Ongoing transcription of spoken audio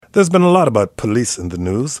There's been a lot about police in the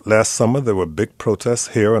news. Last summer, there were big protests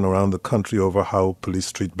here and around the country over how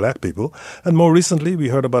police treat black people. And more recently, we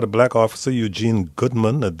heard about a black officer, Eugene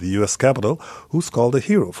Goodman, at the U.S. Capitol, who's called a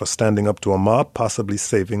hero for standing up to a mob, possibly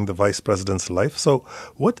saving the vice president's life. So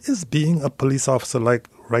what is being a police officer like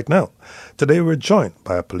right now? Today, we're joined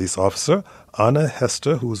by a police officer, Anna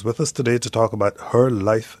Hester, who's with us today to talk about her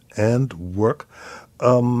life and work.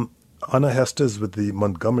 Anna Hester is with the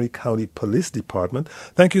Montgomery County Police Department.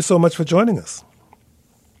 Thank you so much for joining us.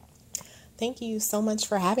 Thank you so much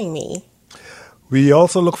for having me. We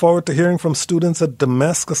also look forward to hearing from students at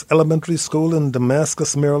Damascus Elementary School in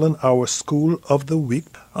Damascus, Maryland, our School of the Week.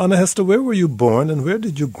 Anna Hester, where were you born and where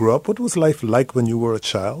did you grow up? What was life like when you were a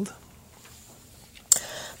child?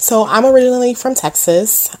 So I'm originally from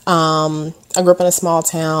Texas. I grew up in a small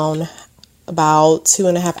town about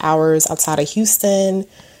 2.5 hours outside of Houston.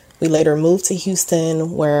 We later moved to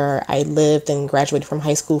Houston, where I lived and graduated from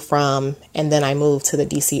high school from, and then I moved to the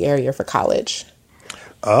D.C. area for college.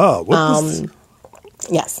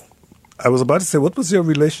 Yes. I was about to say, what was your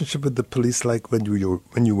relationship with the police like when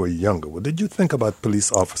you were younger? What did you think about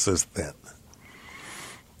police officers then?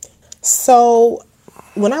 So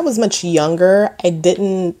when I was much younger, I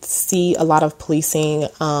didn't see a lot of policing.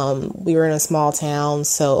 We were in a small town,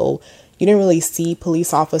 so you didn't really see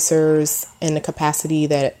police officers in the capacity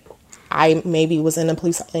that I maybe was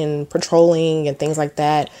in patrolling and things like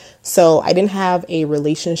that. So I didn't have a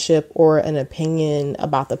relationship or an opinion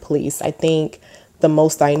about the police. I think the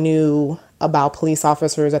most I knew about police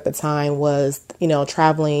officers at the time was,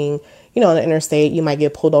 traveling, on the interstate, you might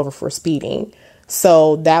get pulled over for speeding.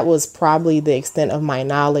 So that was probably the extent of my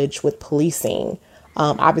knowledge with policing.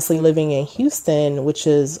 Obviously, living in Houston, which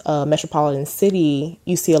is a metropolitan city,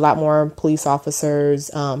 you see a lot more police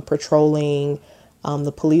officers patrolling.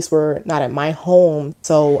 The police were not at my home,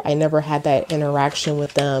 so I never had that interaction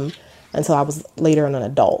with them until I was later an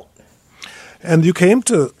adult. And you came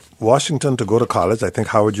to Washington to go to college, I think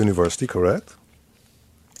Howard University, correct?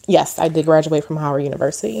 Yes, I did graduate from Howard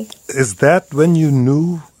University. Is that when you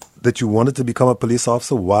knew that you wanted to become a police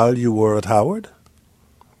officer while you were at Howard?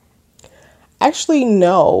 Actually,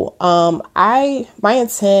 no. My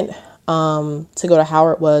intent to go to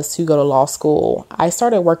Howard was to go to law school. I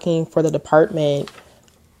started working for the department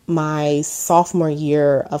my sophomore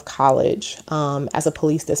year of college as a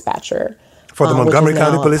police dispatcher. For the Montgomery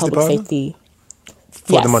County Police Department? Safety.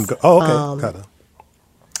 For yes. Okay. Got it.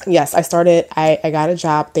 Yes, I got a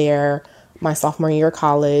job there my sophomore year of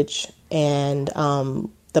college, and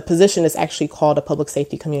the position is actually called a public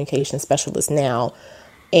safety communications specialist now.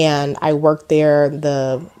 And I worked there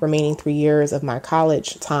the remaining 3 years of my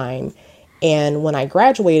college time. And when I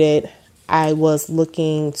graduated, I was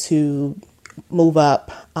looking to move up.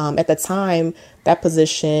 At the time, that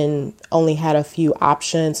position only had a few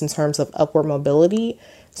options in terms of upward mobility.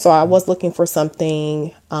 So I was looking for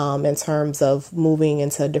something in terms of moving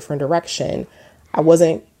into a different direction. I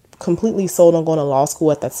wasn't completely sold on going to law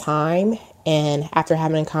school at the time. And after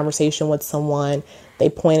having a conversation with someone, they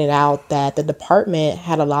pointed out that the department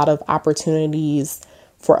had a lot of opportunities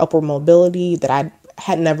for upward mobility that I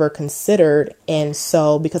had never considered. And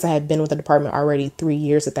so because I had been with the department already 3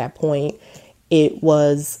 years at that point, it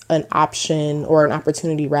was an option or an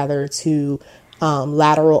opportunity rather to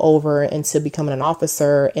lateral over into becoming an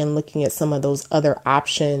officer and looking at some of those other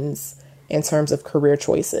options in terms of career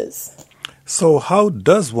choices. So how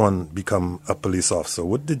does one become a police officer?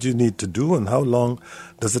 What did you need to do and how long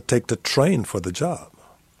does it take to train for the job?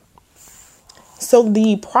 So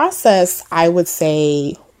the process, I would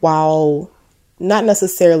say, while not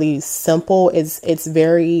necessarily simple, it's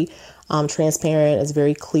very transparent, it's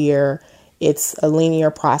very clear. It's a linear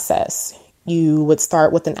process. You would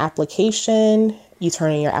start with an application, you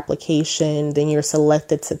turn in your application, then you're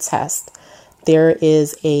selected to test. There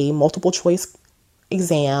is a multiple choice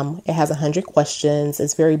exam. It has 100 questions.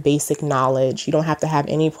 It's very basic knowledge. You don't have to have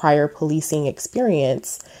any prior policing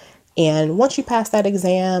experience. And once you pass that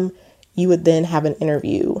exam, you would then have an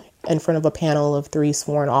interview in front of a panel of 3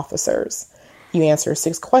 sworn officers. You answer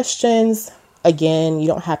 6 questions. Again, you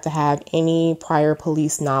don't have to have any prior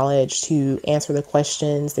police knowledge to answer the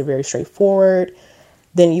questions. They're very straightforward.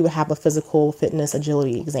 Then you would have a physical fitness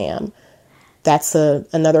agility exam. That's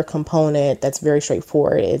another component that's very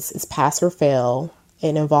straightforward. It's pass or fail.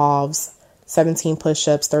 It involves 17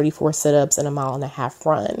 push-ups, 34 sit-ups, and a 1.5 mile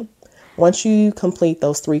run. Once you complete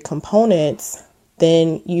those 3 components,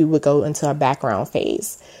 then you would go into a background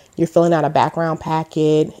phase. You're filling out a background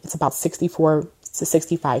packet. It's about 64 to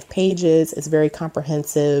 65 pages. It's very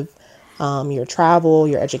comprehensive. Your travel,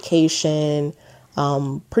 your education,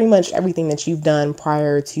 pretty much everything that you've done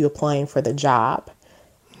prior to applying for the job.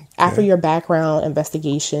 After your background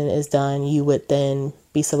investigation is done, you would then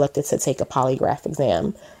be selected to take a polygraph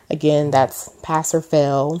exam. Again, that's pass or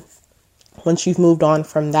fail. Once you've moved on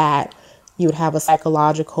from that, you would have a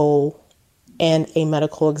psychological and a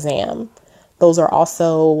medical exam. Those are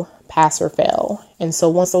also pass or fail. And so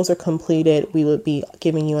once those are completed, we would be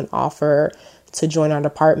giving you an offer to join our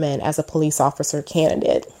department as a police officer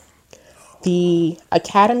candidate. The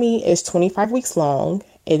academy is 25 weeks long.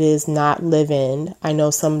 It is not live-in. I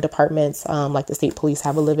know some departments, like the state police,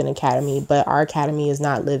 have a live-in academy, but our academy is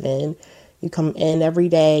not live-in. You come in every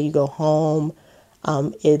day, you go home.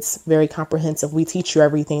 It's very comprehensive. We teach you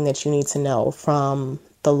everything that you need to know, from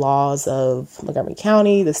the laws of Montgomery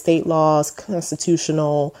County, the state laws,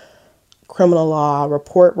 constitutional, criminal law,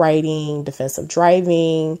 report writing, defensive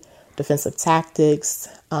driving, defensive tactics,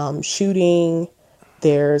 shooting.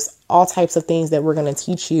 There's all types of things that we're going to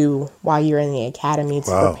teach you while you're in the academy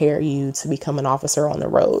to prepare you to become an officer on the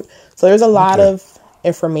road. So there's a lot of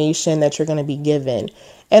information that you're going to be given.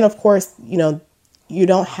 And of course, you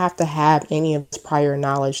don't have to have any of this prior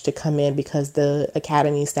knowledge to come in, because the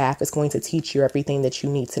academy staff is going to teach you everything that you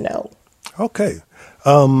need to know. Okay.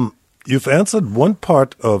 You've answered one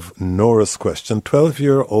part of Nora's question.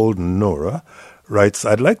 12-year-old Nora writes,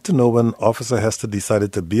 I'd like to know when Officer Hester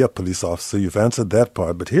decided to be a police officer. You've answered that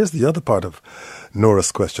part, but here's the other part of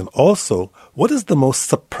Nora's question. Also, what is the most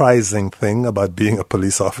surprising thing about being a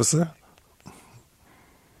police officer?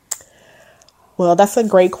 Well, that's a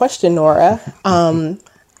great question, Nora. I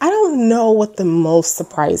don't know what the most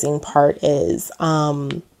surprising part is.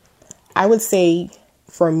 I would say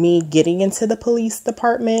for me, getting into the police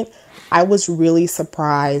department, I was really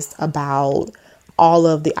surprised about all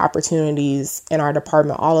of the opportunities in our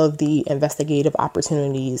department, all of the investigative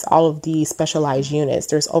opportunities, all of the specialized units.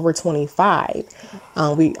 There's over 25.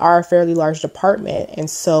 We are a fairly large department, and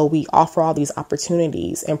so we offer all these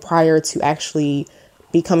opportunities. And prior to actually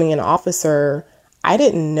becoming an officer, I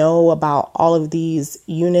didn't know about all of these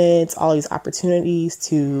units, all these opportunities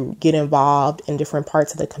to get involved in different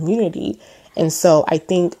parts of the community. And so I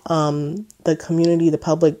think the community, the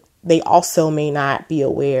public, they also may not be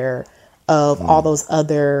aware of all those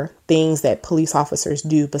other things that police officers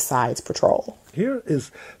do besides patrol. Here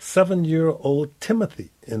is 7-year-old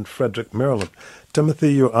Timothy in Frederick, Maryland.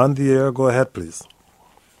 Timothy, you're on the air. Go ahead, please.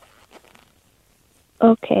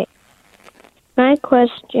 Okay. My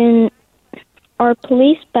question, are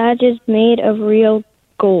police badges made of real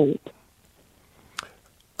gold?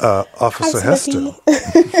 Officer Hester.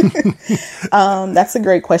 That's a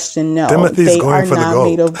great question. No, Timothy's they going are for the not gold.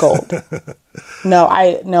 made of gold.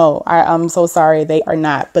 I'm so sorry. They are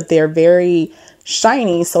not, but they're very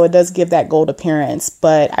shiny. So it does give that gold appearance,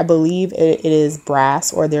 but I believe it is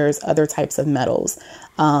brass, or there's other types of metals.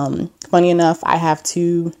 Funny enough, I have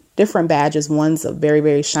two different badges. One's very,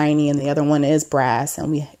 very shiny and the other one is brass.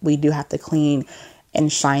 And we do have to clean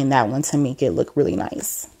and shine that one to make it look really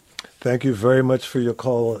nice. Thank you very much for your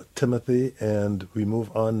call, Timothy. And we move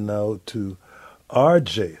on now to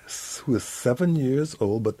RJ, who is 7 years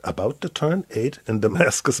old, but about to turn 8 in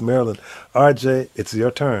Damascus, Maryland. RJ, it's your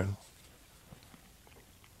turn.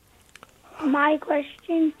 My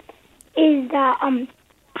question is that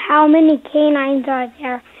how many canines are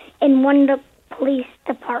there in one police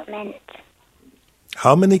department?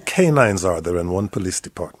 How many canines are there in one police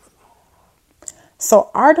department?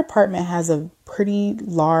 So our department has a pretty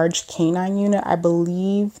large canine unit. I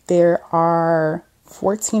believe there are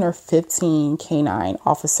 14 or 15 canine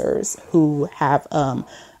officers who have a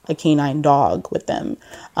canine dog with them.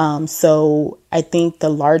 So I think the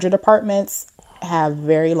larger departments have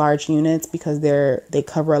very large units because they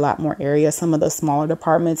cover a lot more area. Some of the smaller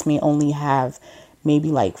departments may only have maybe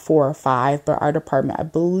like 4 or 5, but our department, I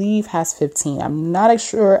believe, has 15. I'm not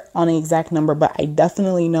sure on the exact number, but I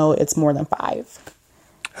definitely know it's more than 5.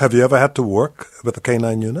 Have you ever had to work with a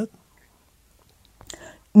canine unit?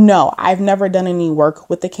 No, I've never done any work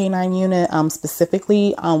with the canine unit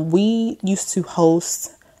specifically. We used to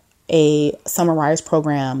host a summer rise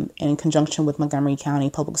program in conjunction with Montgomery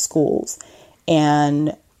County Public Schools.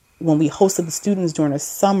 And when we hosted the students during the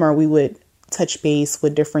summer, we would touch base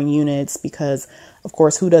with different units because, of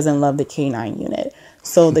course, who doesn't love the canine unit?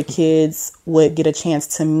 So the kids would get a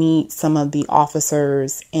chance to meet some of the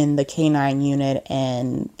officers in the canine unit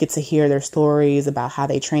and get to hear their stories about how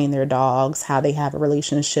they train their dogs, how they have a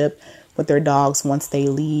relationship with their dogs once they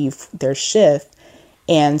leave their shift.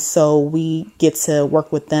 And so we get to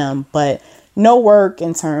work with them, but no work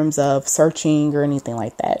in terms of searching or anything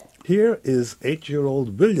like that. Here is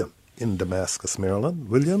 8-year-old William in Damascus, Maryland.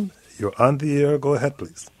 William, you're on the air. Go ahead,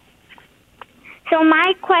 please. So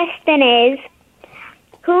my question is,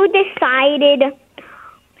 who decided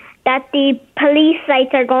that the police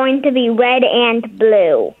lights are going to be red and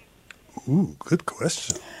blue? Ooh, good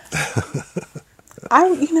question.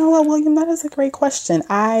 You know what, William, that is a great question.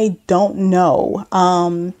 I don't know.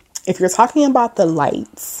 If you're talking about the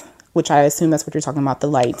lights, which I assume that's what you're talking about, the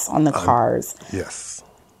lights on the cars. Yes.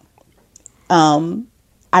 I'm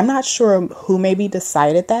not sure who maybe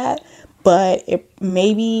decided that, but it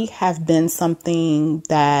maybe have been something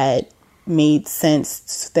that made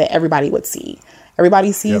sense that everybody would see.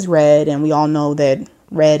 Everybody sees red, and we all know that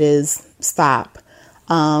red is stop.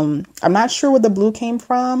 I'm not sure where the blue came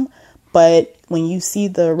from, but when you see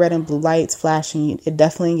the red and blue lights flashing, it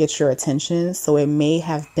definitely gets your attention. So it may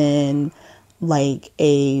have been like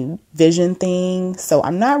a vision thing. So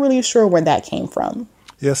I'm not really sure where that came from.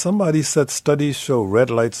 Yeah, somebody said studies show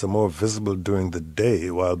red lights are more visible during the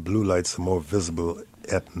day while blue lights are more visible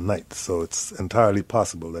at night. So it's entirely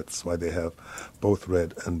possible. That's why they have both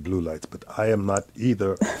red and blue lights. But I am not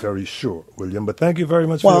either very sure, William. But thank you very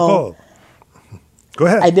much for your call. Go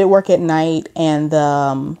ahead. I did work at night, and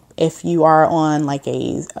if you are on like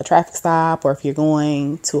a traffic stop, or if you're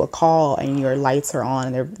going to a call and your lights are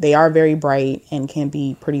on, they are very bright and can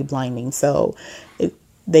be pretty blinding. So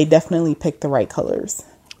they definitely pick the right colors.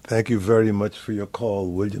 Thank you very much for your call,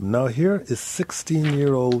 William. Now here is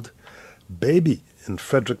 16-year-old Baby in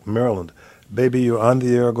Frederick, Maryland. Baby, you're on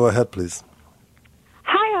the air. Go ahead, please.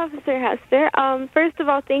 Hi, Officer Hester. First of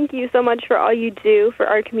all, thank you so much for all you do for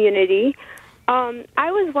our community.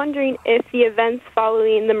 I was wondering if the events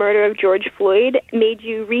following the murder of George Floyd made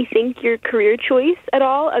you rethink your career choice at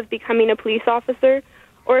all of becoming a police officer,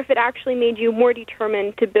 or if it actually made you more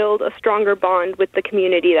determined to build a stronger bond with the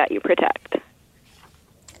community that you protect.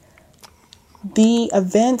 The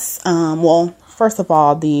events, first of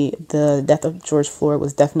all, the death of George Floyd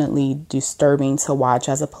was definitely disturbing to watch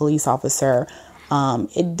as a police officer.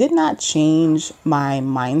 It did not change my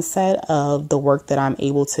mindset of the work that I'm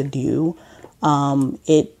able to do.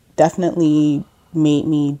 It definitely made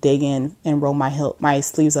me dig in and roll my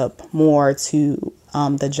sleeves up more to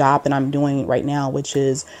the job that I'm doing right now, which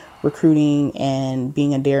is recruiting and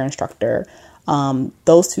being a DARE instructor.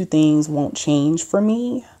 Those two things won't change for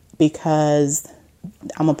me because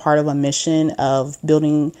I'm a part of a mission of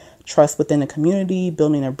building trust within the community,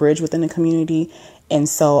 building a bridge within the community. And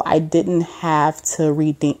so I didn't have to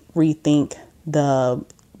rethink the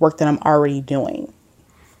work that I'm already doing.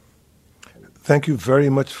 Thank you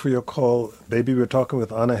very much for your call. Baby, we're talking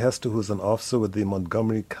with Anna Hester, who's an officer with the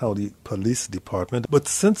Montgomery County Police Department. But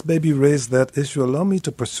since Baby raised that issue, allow me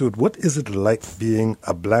to pursue it. What is it like being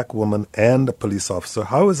a black woman and a police officer?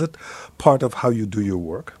 How is it part of how you do your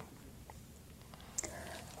work?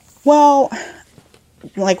 Well,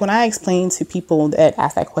 like when I explain to people that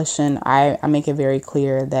ask that question, I make it very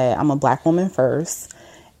clear that I'm a black woman first,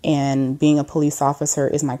 and being a police officer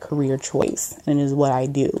is my career choice and it is what I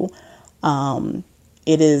do.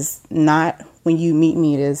 It is not, when you meet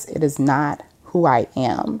me, it is not who I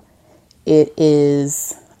am. It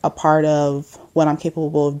is a part of what I'm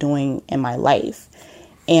capable of doing in my life.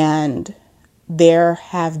 And there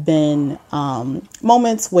have been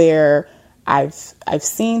moments where I've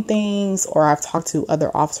seen things, or I've talked to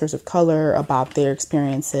other officers of color about their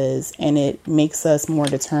experiences, and it makes us more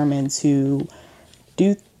determined to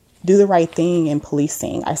do the right thing in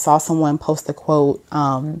policing. I saw someone post a quote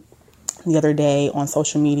the other day on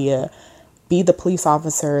social media: be the police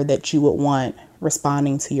officer that you would want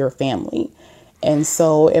responding to your family. And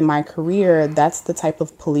so in my career, that's the type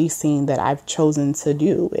of policing that I've chosen to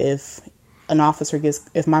do. If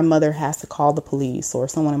my mother has to call the police, or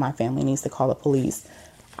someone in my family needs to call the police,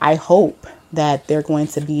 I hope that they're going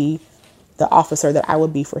to be the officer that I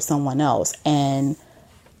would be for someone else. And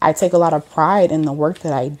I take a lot of pride in the work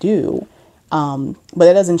that I do. But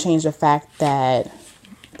it doesn't change the fact that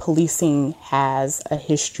policing has a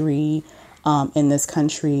history in this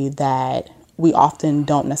country that we often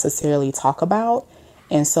don't necessarily talk about.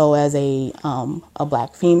 And so as a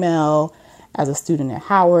black female, as a student at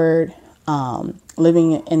Howard,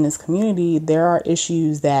 living in this community, there are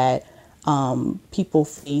issues that people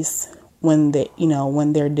face when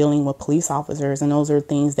they're dealing with police officers. And those are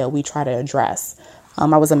things that we try to address.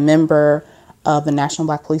 I was a member of the National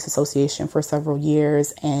Black Police Association for several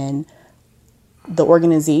years, and the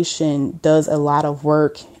organization does a lot of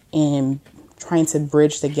work in trying to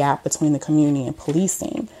bridge the gap between the community and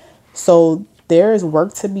policing. So there is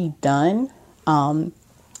work to be done,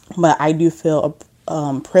 but I do feel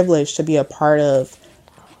privileged to be a part of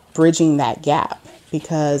bridging that gap,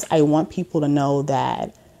 because I want people to know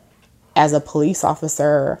that as a police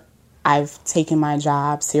officer, I've taken my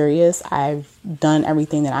job serious. I've done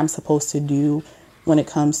everything that I'm supposed to do when it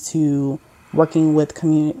comes to working with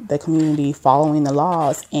the community, following the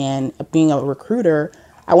laws, and being a recruiter,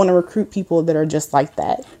 I want to recruit people that are just like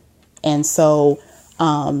that. And so,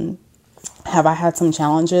 have I had some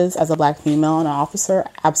challenges as a Black female and an officer?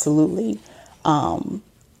 Absolutely.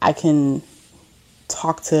 I can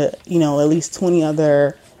talk to, at least 20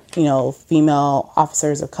 other, female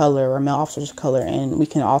officers of color or male officers of color, and we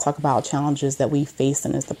can all talk about challenges that we face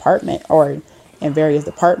in this department or in various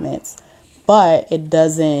departments. But it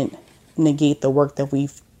doesn't negate the work that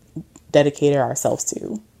we've dedicated ourselves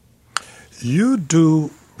to. You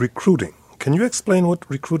do recruiting. Can you explain what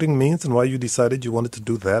recruiting means and why you decided you wanted to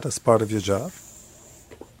do that as part of your job?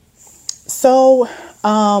 So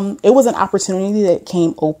it was an opportunity that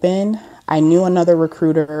came open. I knew another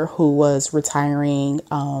recruiter who was retiring.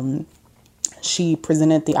 She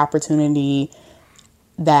presented the opportunity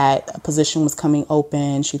that a position was coming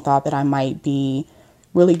open. She thought that I might be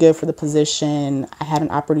really good for the position. I had an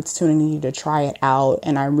opportunity to try it out,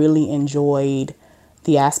 and I really enjoyed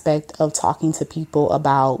the aspect of talking to people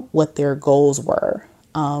about what their goals were.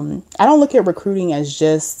 I don't look at recruiting as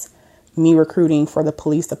just me recruiting for the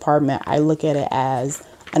police department. I look at it as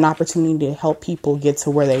an opportunity to help people get to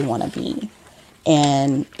where they want to be.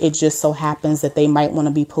 And it just so happens that they might want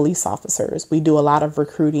to be police officers. We do a lot of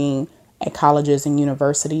recruiting at colleges and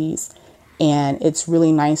universities. And it's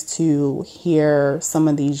really nice to hear some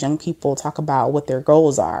of these young people talk about what their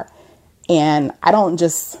goals are. And I don't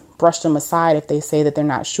just brush them aside if they say that they're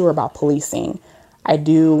not sure about policing. I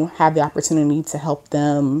do have the opportunity to help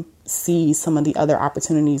them see some of the other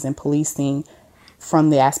opportunities in policing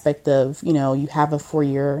from the aspect of, you have a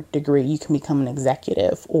 4-year degree, you can become an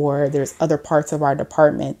executive, or there's other parts of our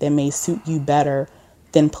department that may suit you better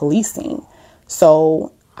than policing.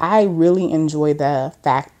 So I really enjoy the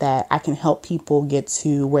fact that I can help people get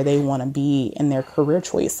to where they want to be in their career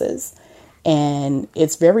choices. And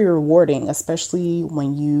it's very rewarding, especially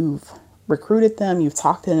when you've recruited them, you've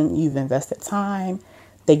talked to them, you've invested time,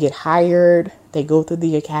 they get hired, they go through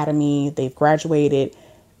the academy, they've graduated,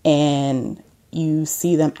 and you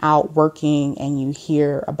see them out working and you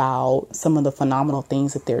hear about some of the phenomenal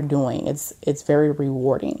things that they're doing. It's very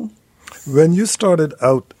rewarding. When you started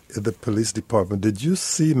out in the police department, did you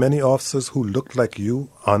see many officers who looked like you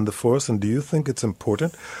on the force? And do you think it's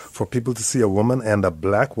important for people to see a woman and a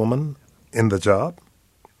Black woman in the job?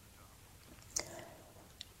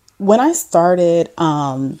 When I started,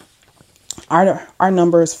 our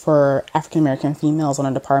numbers for African American females on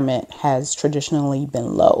the department has traditionally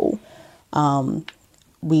been low.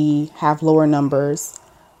 We have lower numbers,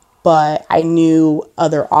 but I knew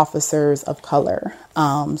other officers of color.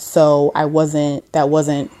 So that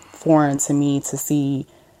wasn't foreign to me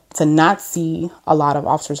to not see a lot of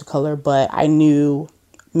officers of color, but I knew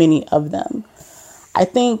many of them. I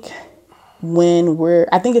think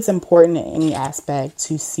it's important in any aspect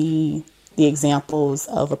to see the examples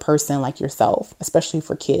of a person like yourself, especially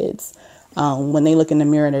for kids. When they look in the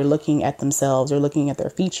mirror, they're looking at themselves, they're looking at their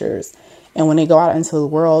features. And when they go out into the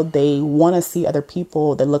world, they want to see other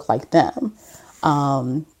people that look like them.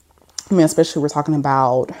 Especially we're talking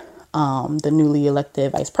about the newly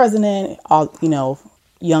elected vice president.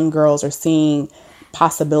 Young girls are seeing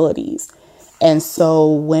possibilities. And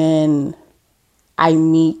so when I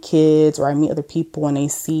meet kids or I meet other people and they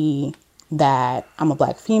see that I'm a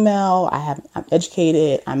Black female, I'm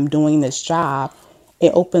educated, I'm doing this job,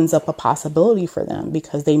 it opens up a possibility for them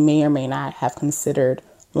because they may or may not have considered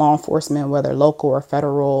law enforcement, whether local or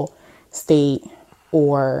federal, state,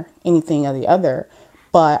 or anything or the other.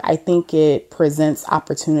 But I think it presents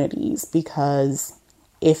opportunities because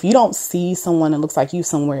if you don't see someone that looks like you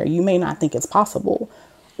somewhere, you may not think it's possible,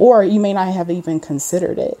 or you may not have even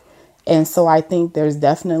considered it. And so I think there's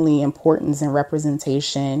definitely importance in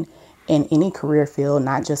representation in any career field,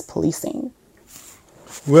 not just policing.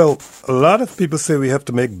 Well, a lot of people say we have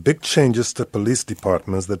to make big changes to police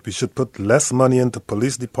departments, that we should put less money into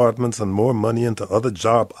police departments and more money into other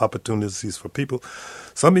job opportunities for people.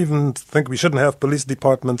 Some even think we shouldn't have police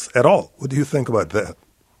departments at all. What do you think about that?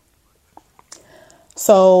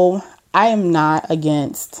 So I am not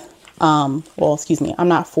I'm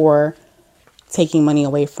not for taking money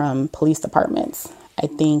away from police departments. I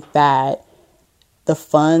think that the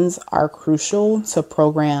funds are crucial to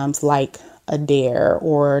programs like a DARE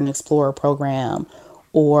or an Explorer program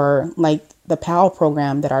or like the PAL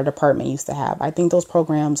program that our department used to have. I think those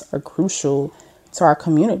programs are crucial to our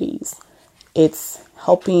communities. It's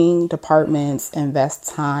helping departments invest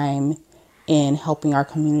time in helping our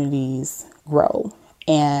communities grow.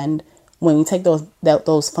 And when we take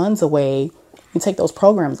those funds away, we take those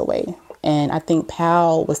programs away. And I think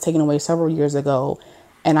PAL was taken away several years ago,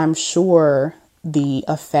 and I'm sure the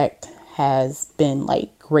effect has been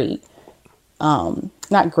like great.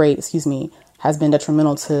 Not great, excuse me, has been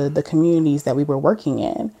detrimental to the communities that we were working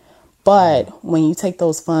in. But when you take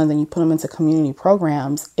those funds and you put them into community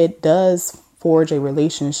programs, it does forge a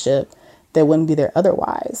relationship that wouldn't be there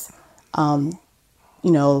otherwise.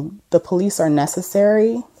 The police are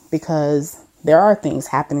necessary because there are things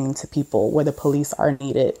happening to people where the police are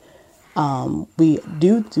needed. We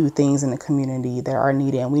do things in the community that are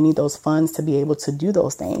needed, and we need those funds to be able to do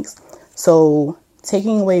those things. So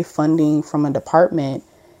taking away funding from a department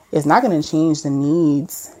is not going to change the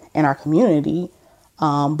needs in our community,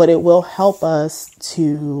 but it will help us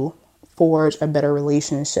to forge a better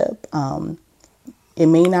relationship. It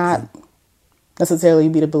may not necessarily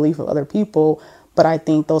be the belief of other people, but I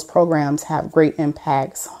think those programs have great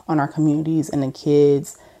impacts on our communities, and the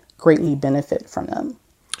kids greatly benefit from them.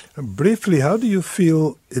 Briefly, how do you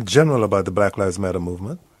feel in general about the Black Lives Matter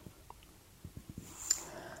movement?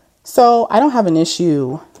 So I don't have an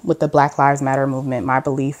issue with the Black Lives Matter movement. My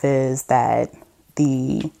belief is that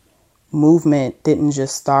the movement didn't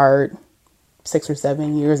just start 6 or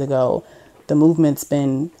 7 years ago. The movement's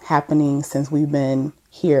been happening since we've been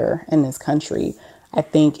here in this country. I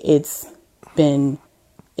think it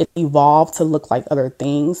evolved to look like other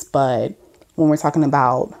things, but when we're talking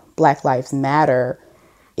about Black Lives Matter,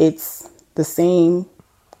 it's the same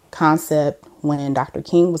concept when Dr.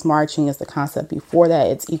 King was marching as the concept before that.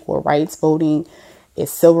 It's equal rights voting,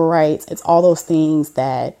 it's civil rights, it's all those things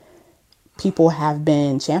that people have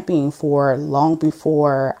been championing for long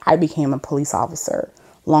before I became a police officer,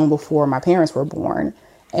 long before my parents were born.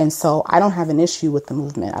 And so I don't have an issue with the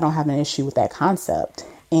movement. I don't have an issue with that concept.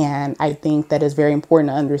 And I think that it's very important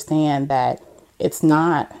to understand that it's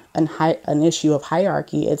not an issue of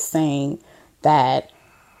hierarchy. It's saying that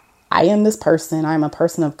I am this person, I'm a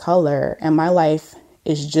person of color, and my life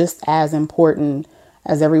is just as important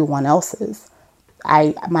as everyone else's.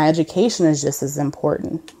 My education is just as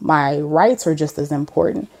important. My rights are just as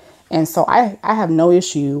important. And so I have no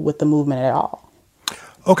issue with the movement at all.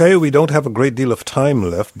 Okay, we don't have a great deal of time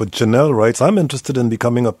left, but Janelle writes, I'm interested in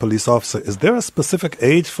becoming a police officer. Is there a specific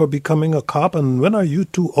age for becoming a cop, and when are you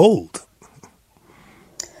too old?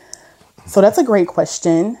 So that's a great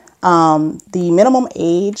question. The minimum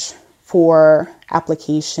age for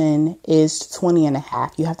application is 20 and a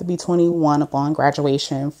half. You have to be 21 upon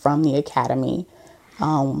graduation from the academy.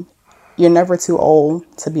 You're never too old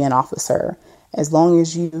to be an officer. As long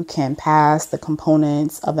as you can pass the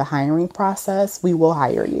components of the hiring process, we will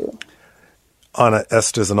hire you. Anna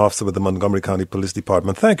Hester is an officer with the Montgomery County Police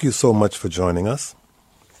Department. Thank you so much for joining us.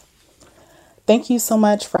 Thank you so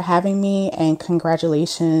much for having me, and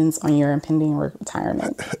congratulations on your impending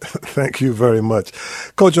retirement. Thank you very much.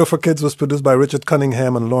 Kojo for Kids was produced by Richard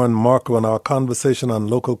Cunningham and Lauren Marco, and our conversation on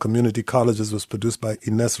local community colleges was produced by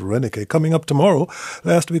Ines Renike. Coming up tomorrow,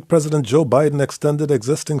 last week President Joe Biden extended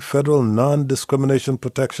existing federal non-discrimination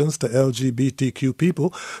protections to LGBTQ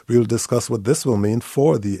people. We'll discuss what this will mean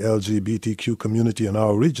for the LGBTQ community in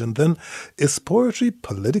our region. Then, is poetry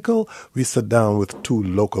political? We sit down with two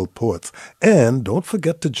local poets. And don't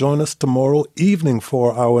forget to join us tomorrow evening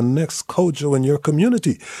for our next Kojo in Your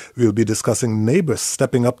Community. We'll be discussing neighbors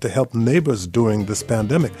stepping up to help neighbors during this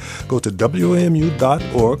pandemic. Go to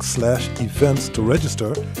wamu.org/events to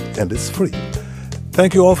register, and it's free.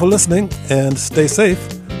 Thank you all for listening, and stay safe.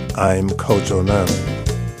 I'm Kojo Nam.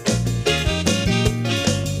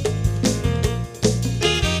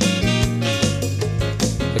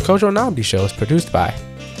 The Kojo Namdi Show is produced by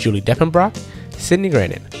Julie Deppenbrock, Sydney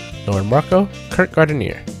Grannon, Lauren Marco, Kurt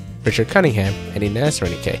Gardenier, Richard Cunningham, and Ines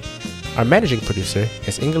Renike. Our managing producer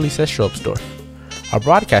is Ingelisa Schroepsdorf. Our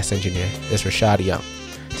broadcast engineer is Rashad Young.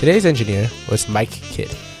 Today's engineer was Mike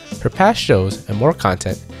Kidd. For past shows and more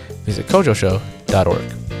content, visit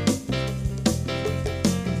kojoshow.org.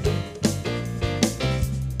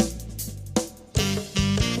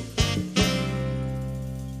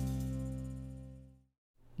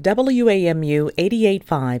 WAMU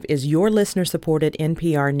 88.5 is your listener-supported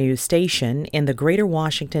NPR news station in the greater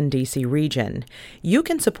Washington, D.C. region. You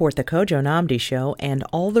can support the Kojo Namdi Show and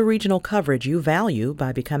all the regional coverage you value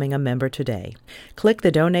by becoming a member today. Click the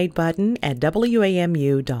donate button at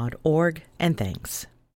wamu.org, and thanks.